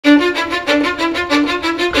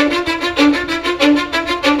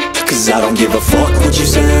a fuck what you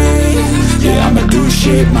say. Yeah, I'ma do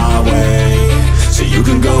shit my way. So you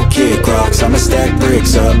can go kick rocks, I'ma stack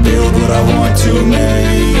bricks up, build what I want to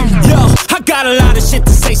make. Yo, I got a lot of shit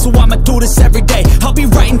to say, so I'ma do this every day. I'll be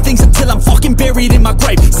writing things until I'm fucking buried in my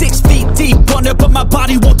grave. 6 feet deep under, but my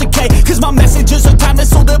body won't decay, cause my messages are timeless,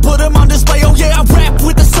 so they'll put them on display. Oh yeah, I rap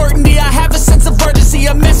with a certainty, I have a sense of urgency,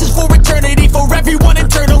 a message for eternity, for everyone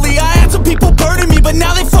internally. I had some people burning me, but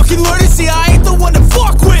now they fucking learn to see I ain't the one to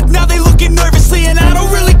fuck with. Now they looking nervously, and I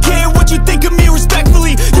don't really care what you think of me,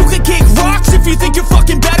 respectfully. You can kick rocks if you think you're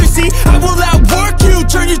fucking better, see I will outwork you,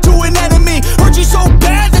 turn you to an enemy. Hurt you so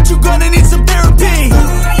bad that you're gonna need some therapy.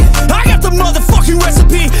 I got the motherfucking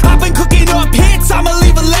recipe, I've been cooking up hits, I'ma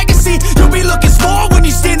leave a legacy. You'll be looking small when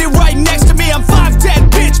you're standing right next to me. I'm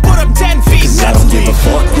 5'10", bitch, but I'm 10 feet. Cause I don't give a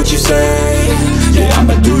fuck what you say. Yeah,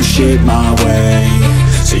 I'ma do shit my way.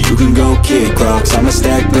 So you can go kick rocks, I'ma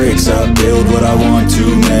stack bricks up, build what I want to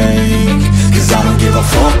make. Cause I don't give a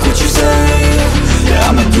fuck what you say. Yeah,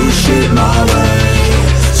 I'ma do shit my way.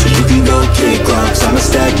 So you can go kick rocks, I'ma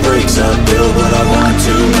stack bricks up, build what I want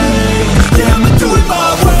to make. Yeah, I'ma do it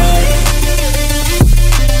my way.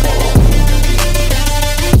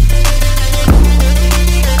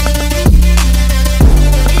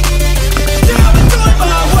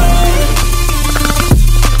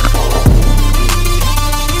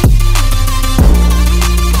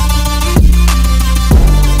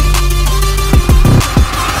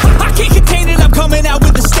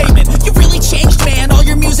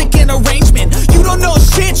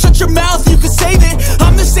 Shut your mouth, you can save it.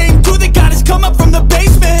 I'm the same dude that got his come up from the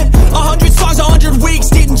basement. 100 songs, 100 weeks,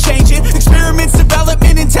 didn't change it. Experiments,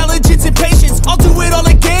 development, intelligence, and patience. I'll do it all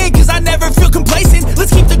again, cause I never feel complacent.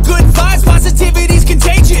 Let's keep the good vibes, positivity's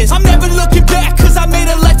contagious. I'm never looking back, cause I made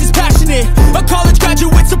a life that's passionate. A college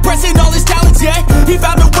graduate suppressing all his talents, yeah. He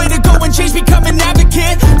found a way to go and change, become an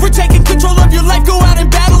advocate. For taking control of your life, go out and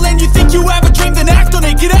battle. And you think you have a dream, then act on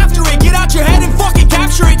it. Get after it, get out your head and fucking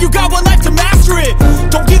capture it. You got one life to master it.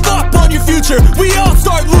 Don't give up on your future, we all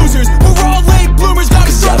start losers. We're all late bloomers,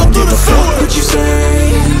 gotta struggle through the sewer. I don't give a fuck what you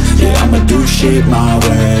say. Yeah, I'ma do shit my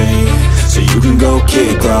way. So you can go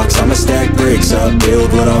kick rocks, I'ma stack bricks up,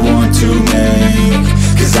 build what I want to make.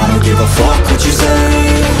 Cause I don't give a fuck what you say.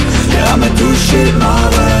 Yeah, I'ma do shit my